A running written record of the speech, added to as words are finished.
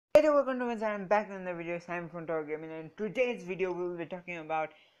Hey there, welcome to my channel. I'm back in the video. I'm from Tower Gaming, and today's video we will be talking about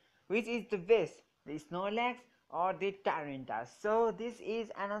which is the best, the Snorlax or the Tyranitar. So this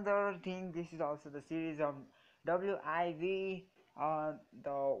is another thing. This is also the series of WIB,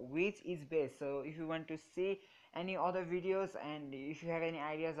 the which is best. So if you want to see any other videos and if you have any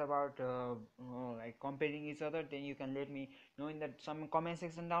ideas about like comparing each other, then you can let me know in the some comment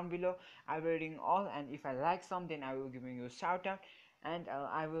section down below. I'll be reading all, and if I like some, then I will give you a shout out, and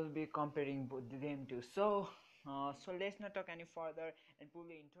I will be comparing both them too. So let's not talk any further and pull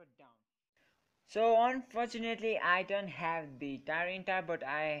the intro down. So unfortunately, I don't have the tyranitar, but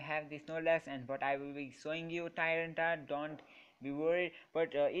I have the Snorlax, and but I will be showing you tyranitar. Don't be worried. But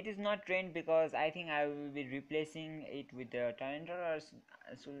it is not trained because I think I will be replacing it with the tyranitar, or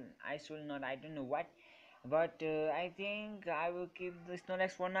I should not. I don't know what. But I think I will keep the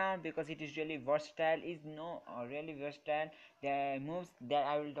Snorlax for now because it is really versatile. Is no really versatile. The moves that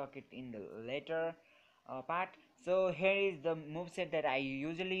I will talk it in the later part. So here is the moveset that I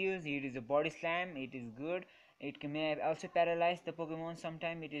usually use. It is a body slam. It is good. It may also paralyze the Pokemon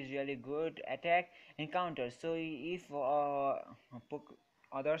sometime. It is really good attack and counter. So if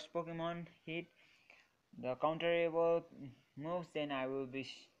others Pokemon hit the counterable moves, then I will be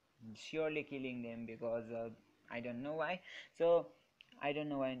surely killing them because I don't know why. So I don't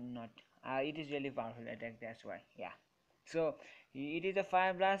know why not. It is really powerful attack. That's why. Yeah. So it is a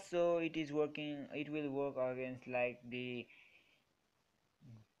fire blast, so it is working. It will work against like the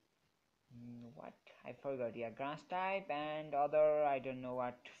what I forgot. Yeah, grass type and other I don't know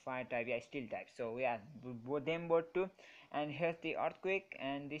what fire type. Yeah, steel type. So yeah, both them both too. And here's the earthquake,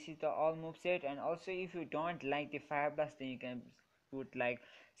 and this is the all move set. And also, if you don't like the fire blast, then you can put like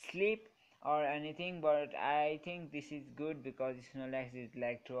sleep or anything, but I think this is good because Snorlax is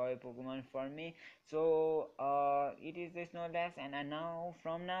like throwaway Pokemon for me. So it is the Snorlax, and now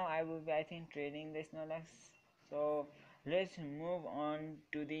from now I will be I think trading the Snorlax. So let's move on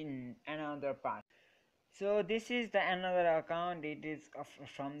to the another part. So this is the another account. It is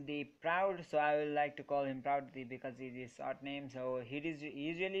from the Proud, so I will like to call him Proud because it is short name. So he is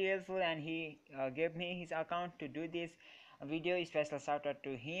usually helpful, and he gave me his account to do this video. Special shout out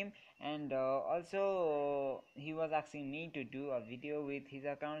to him, and also he was asking me to do a video with his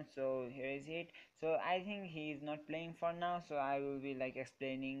account. So here is it. So I think he is not playing for now, so I will be like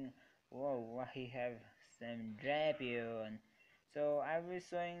explaining. Whoa, he have some Drapion. So I will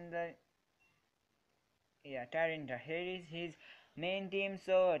showing the yeah, Tyranitar. Here is his main team.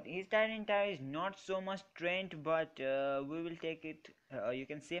 So his Tyranitar is not so much trained, but we will take it. You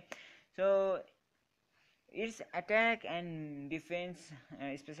can see. So its attack and defense,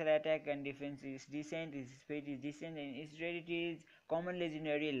 special attack and defense is decent. Its speed is decent, and its rarity is common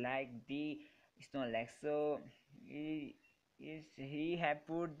legendary like the Snorlax. So he have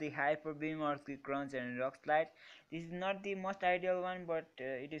put the hyper beam or quick crunch and rock slide. This is not the most ideal one, but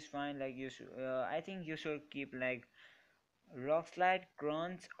it is fine. Like you should, I think you should keep like rock slide,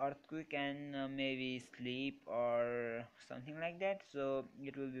 crunch, earthquake, and maybe sleep or something like that. So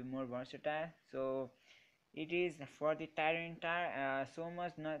it will be more versatile. So it is for the tyranitar, so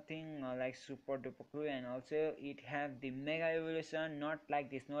much nothing like super duper cool, and also it have the mega evolution, not like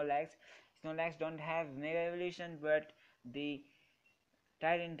the Snorlax don't have mega evolution, but the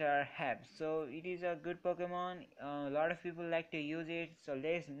tyranitar have. So it is a good Pokemon. A lot of people like to use it. So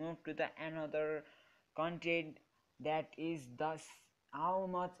let's move to the another content, that is thus how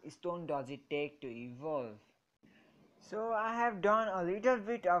much stone does it take to evolve. So I have done a little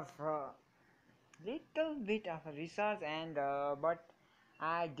bit of research, and but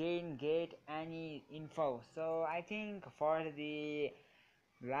I didn't get any info. So I think for the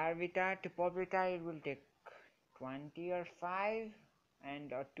larvita to pulvita it will take 20 or 5, and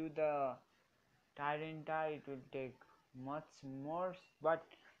to the tyranitar it will take much more, but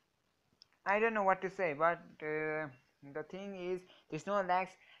I don't know what to say. But the thing is, the Snorlax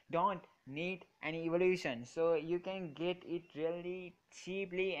don't need any evolution, so you can get it really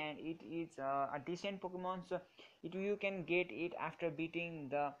cheaply, and it is a decent Pokemon. So you can get it after beating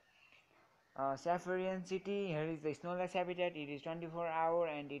the Safarian City. Here is the Snorlax habitat. It is 24-hour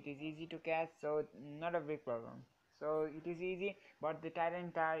and it is easy to catch, so not a big problem. So it is easy, but the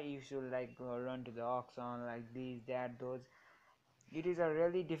Tyranitar you should like run to the auction like these, that, those. It is a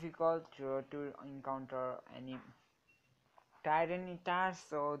really difficult to encounter any tyranitar,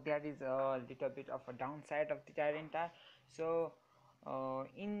 so that is a little bit of a downside of the tyranitar. So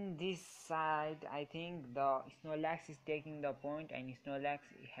in this side I think the Snorlax is taking the point, and Snorlax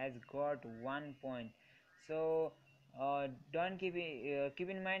has got 1 point. So don't keep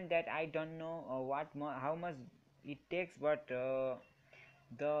in mind that I don't know how much it takes, but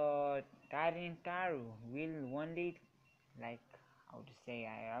the tyranitar will only, like, how to say,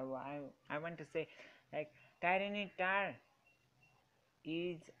 I want to say, like, tyranitar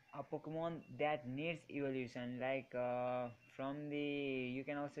is a Pokemon that needs evolution, like, from the, you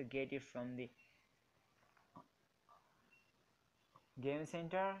can also get it from the game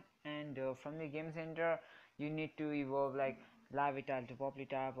center, and from the game center you need to evolve like Larvitar to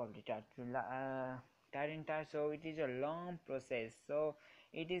Poplitar, Poplitar to Tyranitar, so it is a long process, so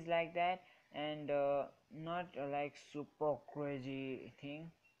it is like that. And not like super crazy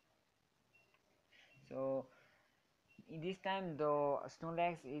thing. So this time the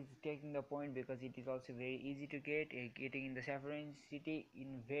Snorlax is taking the point because it is also very easy to get, getting in the Saffron City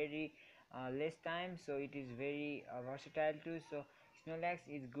in very less time, so it is very versatile too. So Snorlax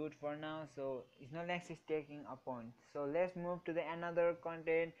is good for now, so Snorlax is taking a point. So let's move to the another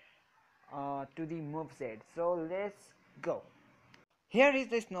content, to the moveset. So let's go. Here is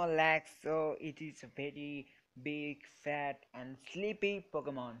the Snorlax. So it is a very big, fat, and sleepy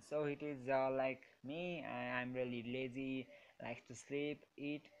Pokemon. So it is like me. I'm really lazy, likes to sleep,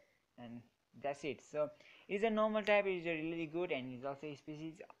 eat, and that's it. So it's a normal type. It is really good, and it's also a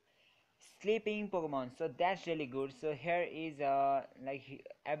species sleeping Pokemon. So that's really good. So here is like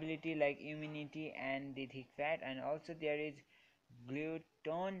ability like immunity and the thick fat, and also there is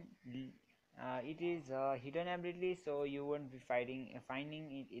gluton. It is hidden ability, so you won't be finding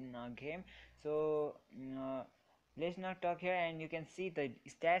it in a game. So let's not talk here, and you can see the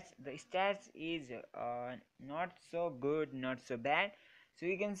stats. The stats is not so good, not so bad. So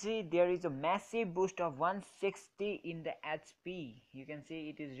you can see there is a massive boost of 160 in the HP. You can see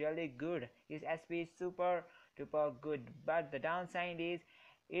it is really good. His HP is super duper good, but the downside is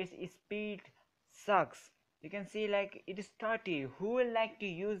its speed sucks. You can see like it is 30. Who will like to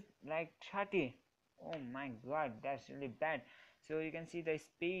use like 30? Oh my god, that's really bad. So you can see the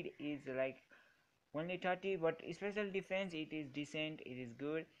speed is like only 30, but special defense it is decent, it is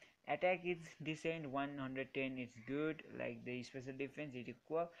good. Attack is decent, 110 is good, like the special defense is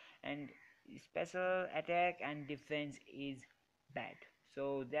equal, and special attack and defense is bad.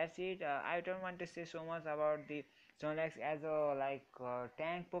 So that's it. I don't want to say so much about the Snorlax as a like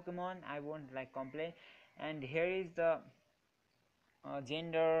tank Pokemon. I won't like complain. And here is the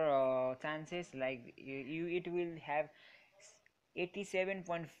gender chances, like you it will have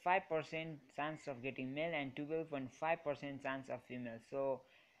 87.5% chance of getting male and 12.5% chance of female. So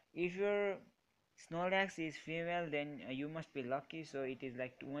if your Snorlax is female, then you must be lucky. So it is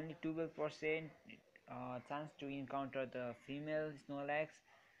like only 12% chance to encounter the female Snorlax.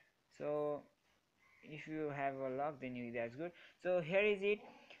 So if you have a luck, then that's good. So here is it.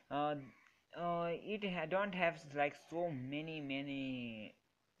 uh, it don't have like so many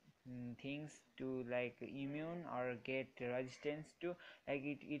things to like immune or get resistance to, like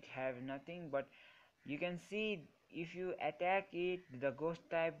it have nothing, but you can see if you attack it, the ghost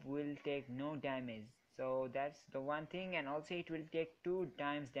type will take no damage. So that's the one thing, and also it will take 2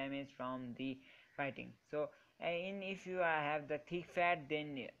 times damage from the fighting. So in if you have the thick fat,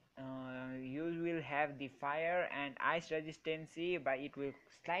 then you will have the fire and ice resistancy, but it will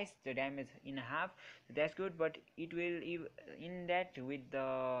slice the damage in half. So that's good, but it will in that with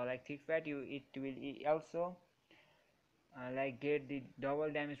the like thick fat, you it will also like get the double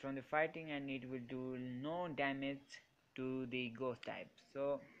damage from the fighting, and it will do no damage to the ghost type.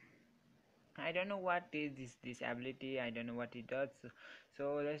 So I don't know what is this ability, I don't know what it does.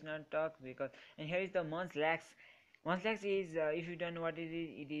 So let's not talk, because and here is the Munchlax. Munchlax is if you don't know what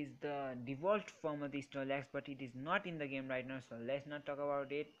it is the default form of the Snorlax, but it is not in the game right now, so let's not talk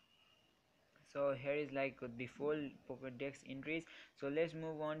about it. So here is like the full Pokédex entries. So let's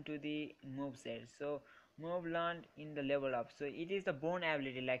move on to the move set. So move learned in the level up, so it is the born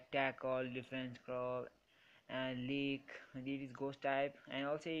ability like tackle, defense, crawl, and leak. It is ghost type, and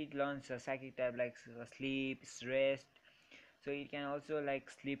also it learns a psychic type like sleep, rest. So it can also like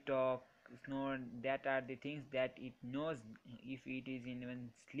sleep talk, snore. That are the things that it knows. If it is in even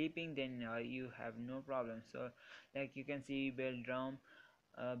sleeping, then you have no problem. So like you can see bell drum,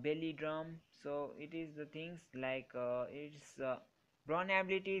 belly drum. So it is the things like it's brawn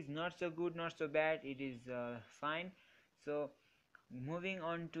ability is not so good, not so bad, it is fine. So moving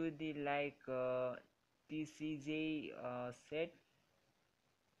on to the like TCJ set.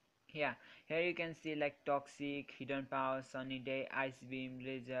 Yeah, here you can see like toxic, hidden power, sunny day, ice beam,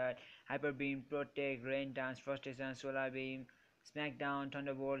 blizzard, hyper beam, protect, rain dance, frustration, solar beam, smackdown,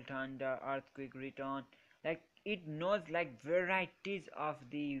 thunderbolt, thunder, earthquake, return. Like it knows like varieties of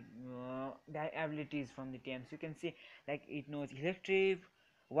the abilities from the teams. You can see like it knows electric,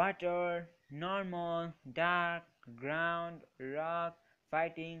 water, normal, dark, ground, rock,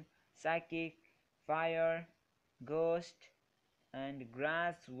 fighting, psychic, fire, ghost, and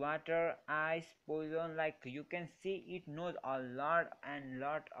grass, water, ice, poison. Like you can see, it knows a lot and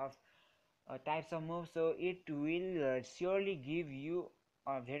lot of types of moves, so it will surely give you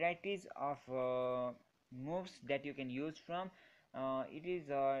varieties of moves that you can use from. It is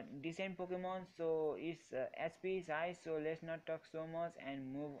a decent Pokemon, so its SP is high, so let's not talk so much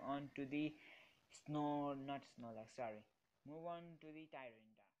and move on to the not Snorlax, sorry. Move on to the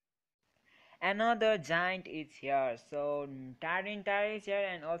Tyranitar. Another giant is here, so tyranitar is here,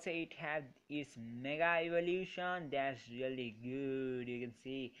 and also it has its mega evolution. That's really good, you can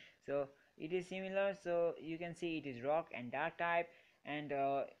see. So it is similar, so you can see it is rock and dark type, and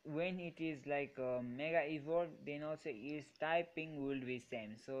when it is like mega evolved, then also its typing will be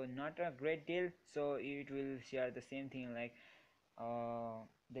same, so not a great deal. So it will share the same thing, like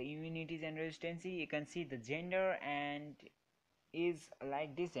the immunities and resistance. You can see the gender and is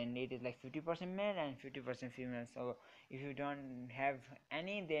like this, and it is like 50% male and 50% female. So if you don't have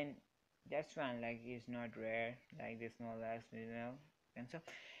any, then that's fine, like it's not rare like this small as female. And so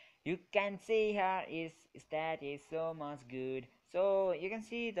you can see here is stat is so much good, so you can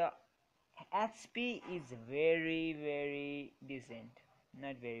see the HP is very decent,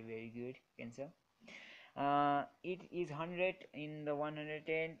 not very good, can say. It is 100 in the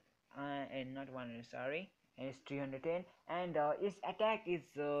 110, and not 100, sorry, it's 310, and its attack is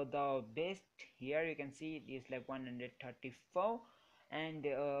the best. Here you can see it is like 134, and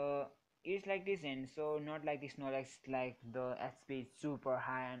it's like this, and so not like this Snorlax, like the HP is super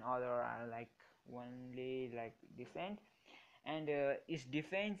high and other are like only like decent. And its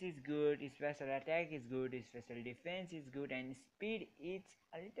defense is good, its special attack is good, its special defense is good, and speed is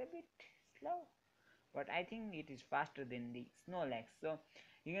a little bit slow, but I think it is faster than the Snorlax. So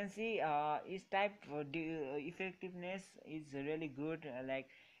you can see its type effectiveness is really good. Like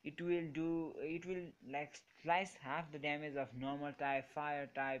it will like slice half the damage of normal type, fire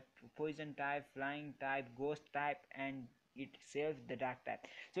type, poison type, flying type, ghost type, and it saves the dark type.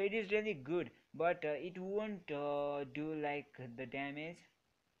 So it is really good, but it won't do like the damage,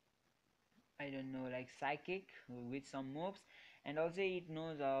 I don't know, like psychic with some moves. And also it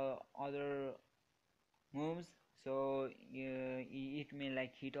knows other moves, so it may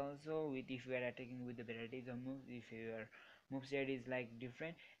like hit also with if you are attacking with the varieties of moves, if your move set is like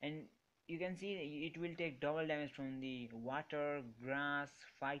different. And you can see it will take double damage from the water, grass,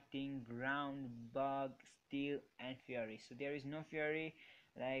 fighting, ground, bug, steel, and fury. So there is no fury,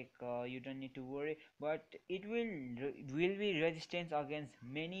 like you don't need to worry, but it will be resistant against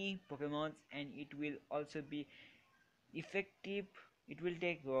many Pokemons, and it will also be effective. It will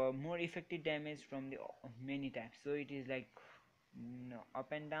take more effective damage from the many types, so it is like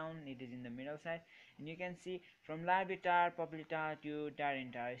up and down, it is in the middle side. And you can see from larvitar, poplitar to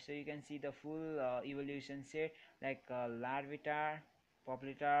tyranitar, so you can see the full evolution set, like larvitar,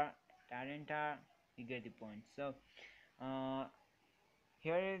 poplitar, tyranitar, you get the point. So uh,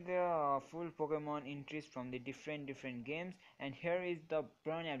 here is the full Pokemon entries from the different games, and here is the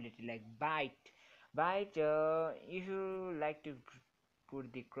burn ability, like bite. Bite, if you like to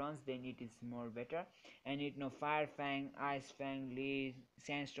put the crunch, then it is more better. And it know fire fang, ice fang, lead,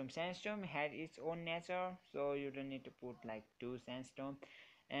 sandstorm. Sandstorm had its own nature, so you don't need to put like two sandstorm.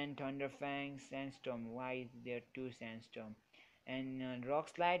 And thunder fang, sandstorm. Why is there two sandstorm? And rock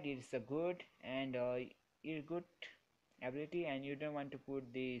slide is a good, and is good ability, and you don't want to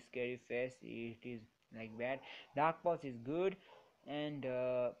put the scary face, it is like bad. Dark pulse is good, and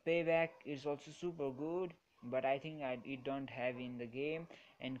payback is also super good, but I think it don't have in the game.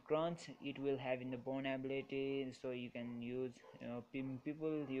 And crunch it will have in the bone ability, so you can use,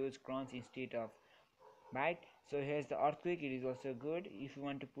 people use crunch instead of bite. So here's the earthquake, it is also good if you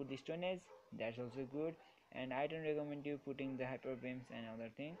want to put the stone edge, that's also good. And I don't recommend you putting the hyper beams and other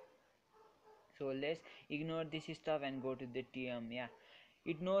thing. So let's ignore this stuff and go to the TM. Yeah,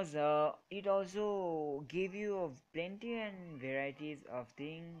 it knows, it also give you plenty and varieties of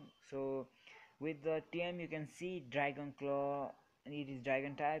things. So with the TM you can see dragon claw, it is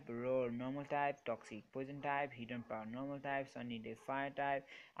dragon type, roar normal type, toxic poison type, hidden power normal type, sunny day fire type,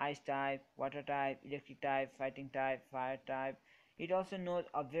 ice type, water type, electric type, fighting type, fire type. It also knows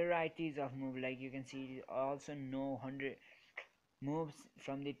a varieties of move, like you can see it also know 100 moves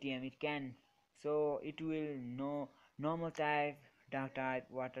from the TM it can. So it will know normal type, dark type,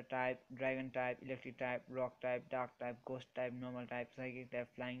 water type, dragon type, electric type, rock type, dark type, ghost type, normal type, psychic type,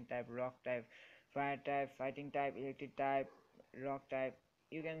 flying type, rock type, fire type, fighting type, electric type, rock type.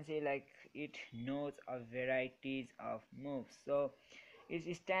 You can see like it knows a varieties of moves. So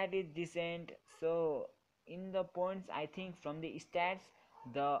its stat is decent. So in the points, I think from the stats,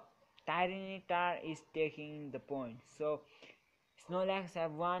 the tyranitar is taking the point. So Snorlax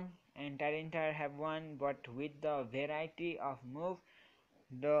have one and tyranitar have one, but with the variety of move,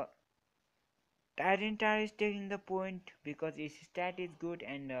 the tyranitar is taking the point because its stat is good,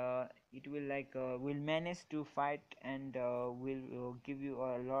 and it will will manage to fight, and will give you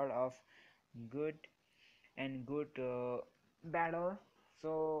a lot of good good battle.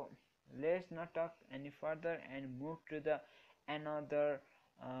 So let's not talk any further and move to the another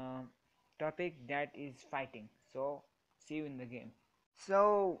uh, topic, that is fighting. So see you in the game.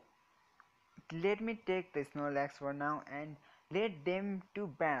 So let me take the Snorlax for now and let them to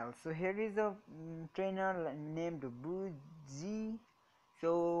battle. So here is a trainer named Buji.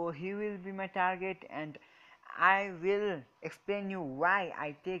 So he will be my target, and I will explain you why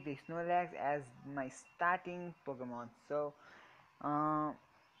I take the Snorlax as my starting Pokemon. So uh,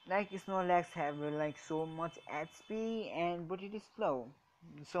 Snorlax have like so much HP, and but it is slow.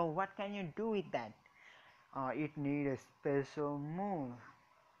 So what can you do with that? It need a special move.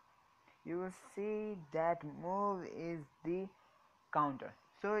 You will see that move is the counter.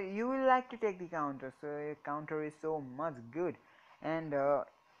 So you will like to take the counter. So a counter is so much good, and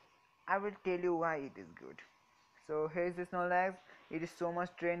I will tell you why it is good. So here is the Snorlax. It is so much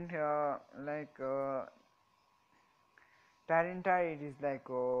trained, Tyranitar. It is like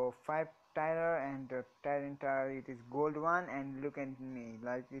 5 Tyler, and Tyranitar it is gold one, and look at me,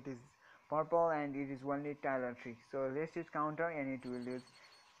 like it is purple, and it is only Tyler 3. So let's use counter, and it will use,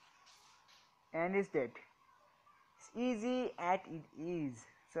 and it's dead. It's easy at it is.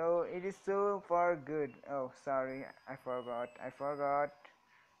 So it is so far good. Oh sorry, I forgot.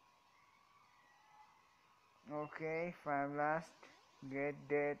 Okay, fire blast. Get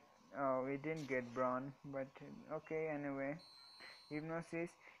dead. Oh, we didn't get Brawn, but okay, anyway. Hypnosis.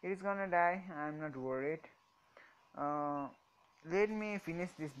 It is gonna die. I'm not worried. Uh, Let me finish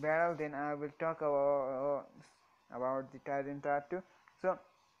this battle, then I will talk about the Tyranitar too. So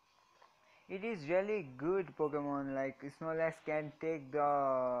it is really good Pokemon. Like Snorlax can take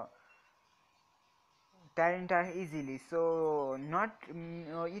the Tyranitar easily. So not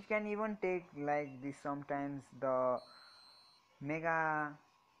it can even take like this sometimes the Mega,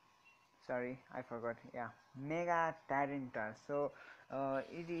 sorry I forgot, yeah, Mega Tyranitar. So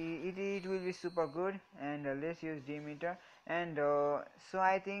it will be super good, and let's use Demeter, and so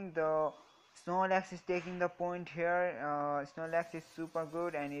I think the Snorlax is taking the point here. Snorlax is super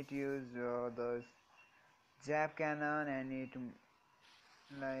good, and it use the Zap Cannon, and it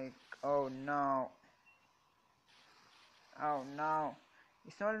like, oh no, oh no,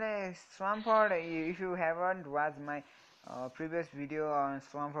 it's not like Swampert. If you haven't watched my previous video on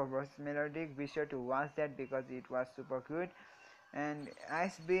Swampert versus Melodic, be sure to watch that because it was super good. And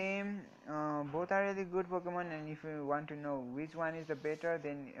Ice Beam, both are really good Pokemon, and if you want to know which one is the better,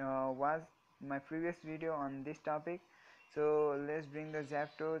 then watch my previous video on this topic. So let's bring the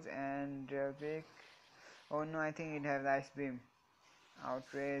Zapdos and pick. Oh no, I think it has Ice Beam.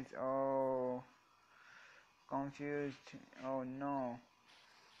 Outrage. Oh, confused. Oh no.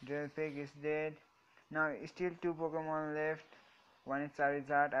 Drillpig is dead. Now still 2 Pokemon left. One is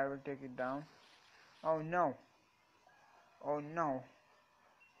Charizard. I will take it down. Oh no. Oh no.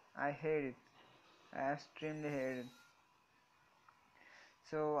 I hate it. I extremely hate it.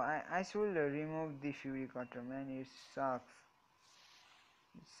 So I should remove the Fury Cutter, man. It sucks.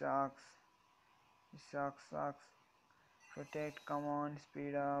 It sucks. It sucks. Protect. Come on.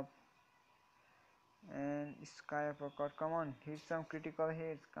 Speed up. And Sky Uppercut. Come on. Hit some critical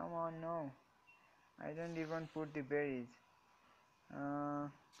hits. Come on. No. I don't even put the berries.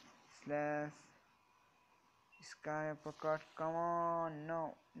 Slash. Sky Uppercut. Come on.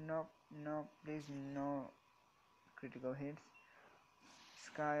 No. No. Please no critical hits.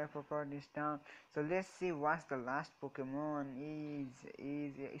 Sky Uppercut is down. So let's see what's the last Pokemon is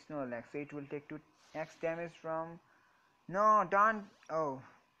Snorlax. So it will take 2x damage from. No, don't. Oh,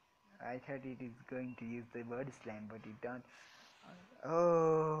 I thought it is going to use the Body Slam, but it don't.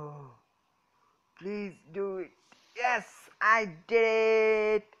 Oh, please do it. Yes, I did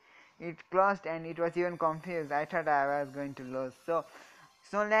it. It closed, and it was even confused. I thought I was going to lose. So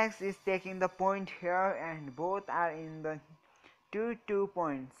Snorlax is taking the point here, and both are in the 2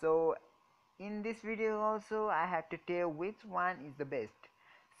 points. So in this video also I have to tell which one is the best.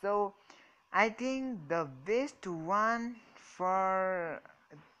 So I think the best one for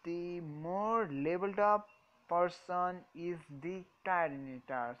the more leveled up person is the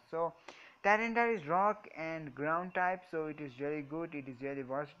Tyranitar. So Tyranitar is rock and ground type, so it is really good. It is really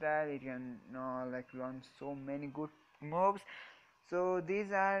versatile. It can run so many good moves. So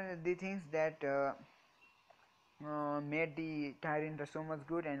these are the things that made the tyranitar so much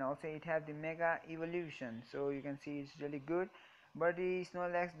good, and also it have the mega evolution, so you can see it's really good, but the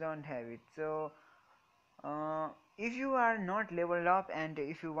Snorlax don't have it. So uh, if you are not leveled up and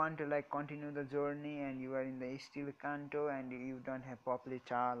if you want to like continue the journey and you are in the steel canto and you don't have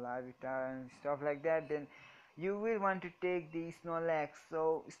Poplita, Larvitar and stuff like that, then you will want to take the Snorlax.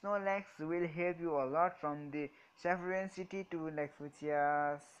 So Snorlax will help you a lot from the Saffron City to like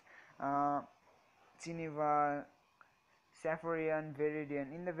Fuchias, uh, Cineva, Saffron,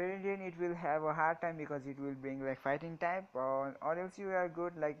 Viridian. In the Viridian, it will have a hard time because it will bring like fighting type, or else you are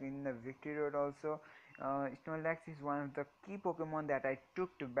good like in the Victory Road also. Snorlax is one of the key Pokemon that I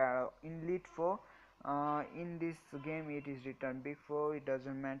took to battle in Elite 4. In this game, it is written Big 4. It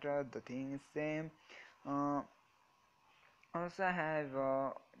doesn't matter. The thing is same. Uh, Also have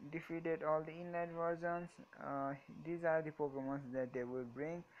defeated all the inline versions. These are the Pokemon that they will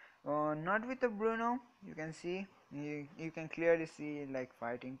bring. Not with the Bruno. You can see, you can clearly see like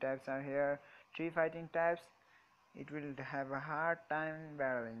fighting types are here. 3 fighting types. It will have a hard time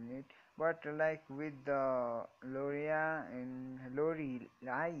battling it, but like with the Loria and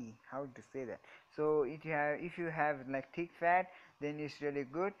Lorelai, how to say that, so if you have like thick fat, then it's really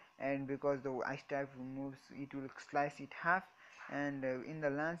good, and because the ice type moves, it will slice it half, and in the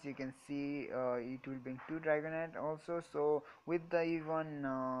lance you can see it will bring 2 Dragonite also. So with the even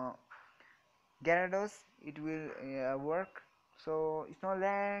Gyarados, it will work. So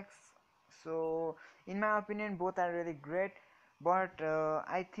Snorlax, so in my opinion both are really great, but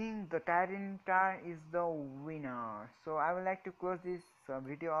I think the Tyranitar is the winner. So I would like to close this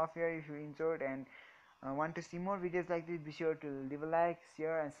video off here. If you enjoyed and want to see more videos like this, be sure to leave a like,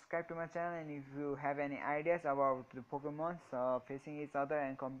 share and subscribe to my channel. And if you have any ideas about the Pokemon facing each other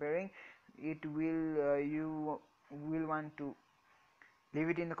and comparing, it will you will want to leave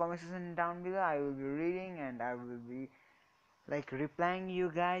it in the comment section down below. I will be reading and I will be like replying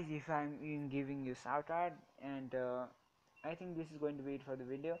you guys if I'm in giving you shout out. And I think this is going to be it for the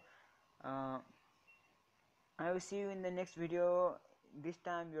video. uh, I will see you in the next video. This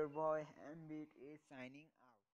time your boy Ambit is signing